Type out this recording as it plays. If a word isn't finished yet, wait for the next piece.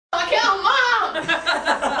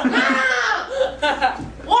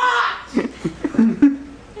What?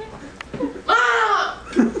 Mom!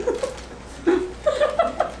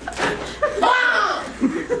 Mom!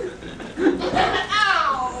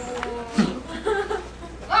 Ow!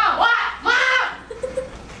 Mom, what? Mom!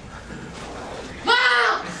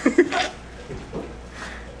 Mom!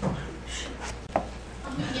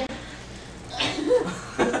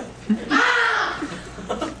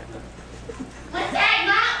 What's that,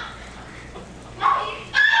 Mom? Mom,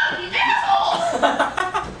 you asshole!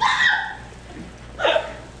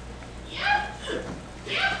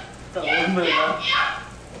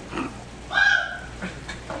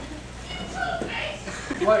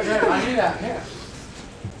 What? I need that. Here.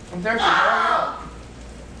 I'm thirsty. Hurry up.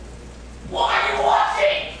 Why are you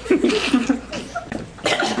watching?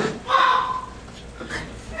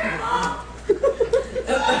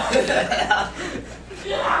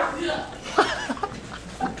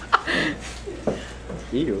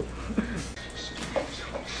 Ew.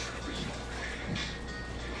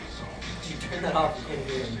 Turn that off. You can't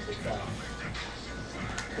hear him. It's out.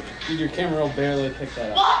 Dude, your camera will barely pick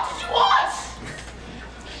that up. What did you watch?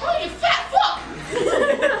 Oh, you fat fuck!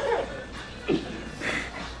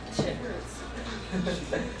 Shit hurts.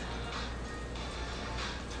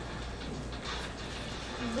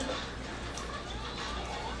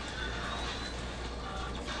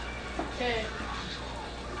 Okay.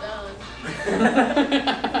 Done.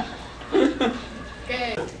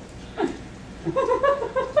 Okay.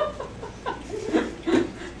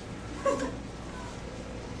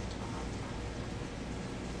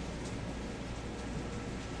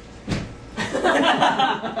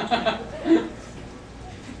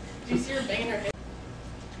 Do you see her banging her head?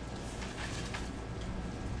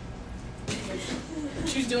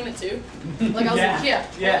 She was doing it too. Like I was like,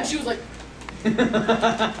 yeah. And she was like,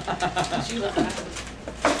 she left after.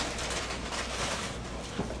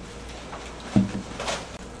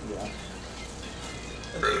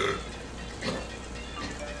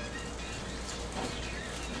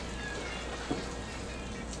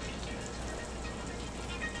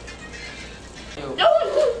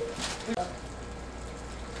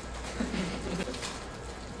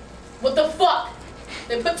 What the fuck?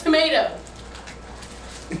 They put tomato.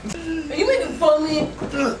 Are you making fun of me?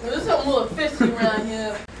 There's something a little fishy around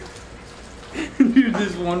here. Dude,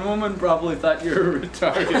 this one woman probably thought you were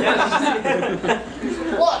retarded.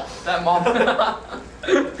 What? That mom.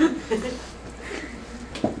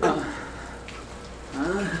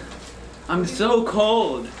 I'm so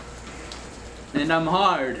cold. And I'm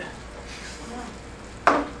hard.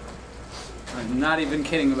 I'm not even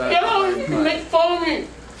kidding about it. You make fun of me.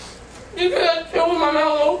 You can't chill with my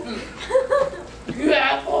mouth open. You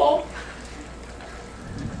asshole.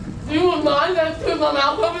 Do you want mine that I put my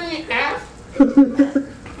mouth open in your ass?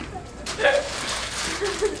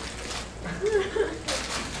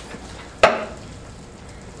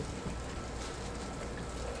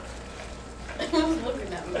 Who's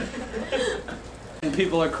looking at me? And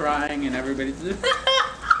people are crying and everybody's just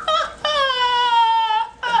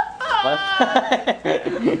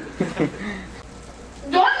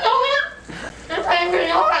Do I know him? It's angry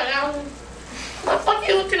all right now. What the fuck are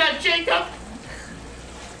you looking at, Jacob?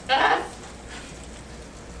 Ass.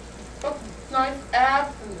 Oh, nice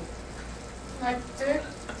ass. Nice dick.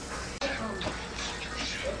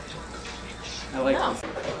 I like No. this.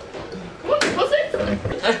 What's it?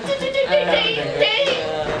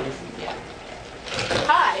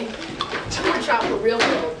 Hi. We're chocolate real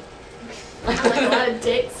good. I like a lot of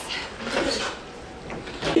dicks.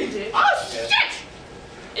 Oh shit!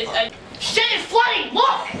 Shit is flooding!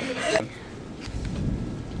 Look!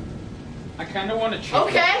 I kind of want to check.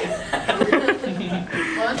 Okay.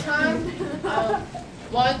 One time,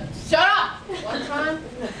 shut up!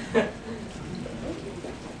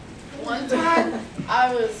 One time,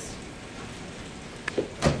 I was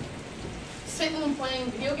sitting and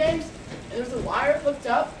playing video games, and there was a wire hooked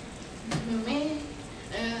up to me,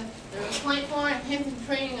 and there was a plank point, him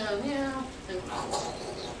training on, and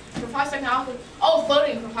for 5 seconds, I was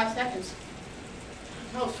floating for 5 seconds.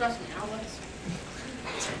 No, trust me, I was.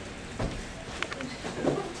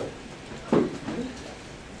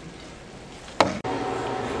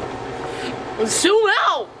 Zoom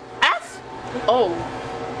out! Oh,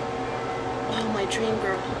 my dream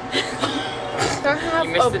girl. Can I have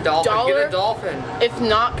You missed the dolphin. dollar? Get a dolphin. If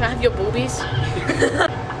not, can I have your boobies?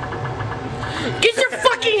 Get your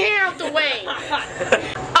fucking hair out the way!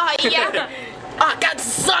 Yeah. I got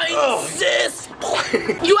science,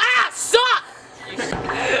 You ass suck!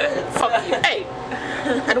 Fuck you. Hey,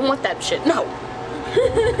 I don't want that shit. No.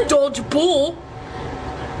 Dodge bull.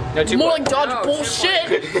 No, More like dodge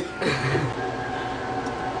bullshit.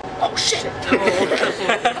 oh shit.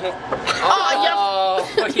 Oh,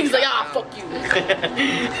 yeah. He's like, ah, fuck you.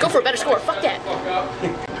 Go for a better score. Fuck that.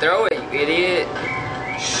 Throw it, you idiot.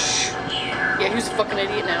 Yeah, who's a fucking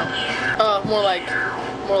idiot now? More like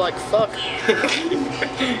fuck.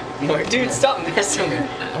 Dude, stop messing with me.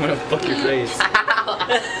 I'm gonna fuck your face.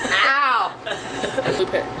 Ow! Blue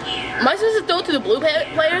pit. Am I supposed to throw it to the blue pit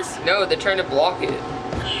players? No, they're trying to block it.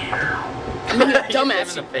 I'm gonna be a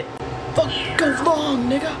dumbass. Fuck, go long,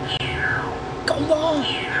 nigga. Go long.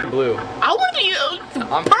 Blue. I want to be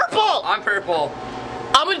I'm purple. I'm purple.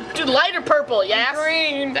 I'm gonna do lighter purple, yes?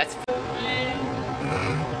 Green. That's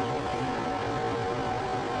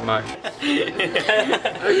Mark.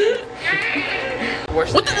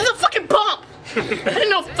 worse. What the, this is a fucking bump! I didn't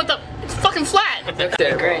know what the, it's fucking flat.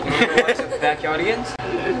 Okay, great. You wanna watch the backyardigans?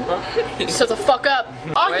 Shut the fuck up.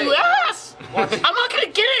 Oh, Wait. you ass! Watch. I'm not gonna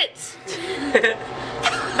get it!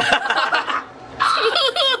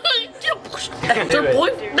 Their boy?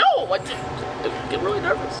 No! I just get really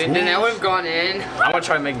nervous. And then that would have gone in. I'm gonna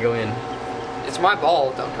try and make it go in. It's my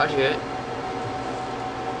ball. Don't touch it.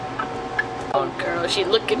 Oh, girl, she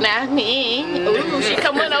looking at me. Ooh, she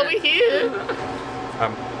coming over here.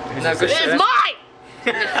 No, good It's mine!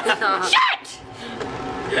 Shit!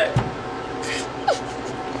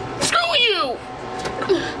 Screw you!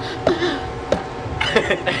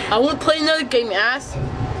 I want to play another game, ass.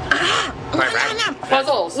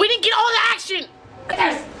 Puzzles. We didn't get all the action!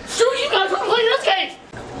 Yes. Screw you guys, we're playing this game!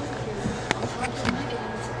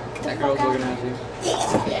 That girl's looking at you.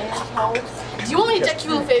 Do you want me to deck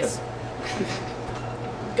you in the face?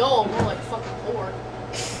 Go, I'm more like fucking bored.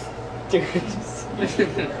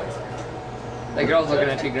 That girl's looking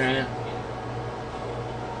at you, Grant.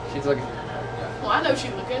 She's looking. Well, I know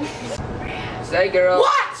she's looking. Say, girl.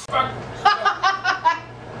 What?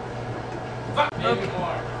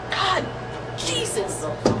 God, Jesus,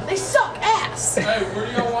 they suck ass. Hey, where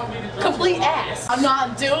do y'all want me to drop Complete ass. I'm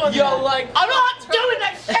not doing Yo, that. like- I'm not doing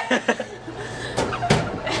that shit.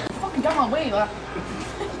 Fucking got my way, like.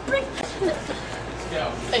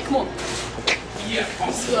 Hey, come on.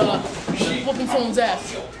 Whooping someone's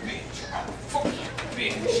ass.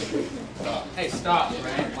 Hey, stop,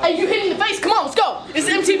 man. Hey, you hit me in the face. Come on, let's go. It's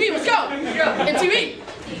MTV. Let's go. MTV.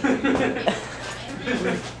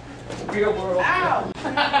 Ow. I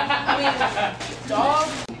mean, dog.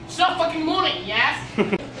 Stop fucking moaning, you ass.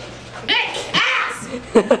 Nick, ass.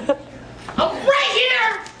 I'm right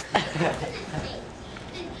here.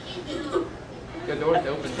 The door's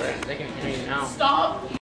open, but they can hear you now. Stop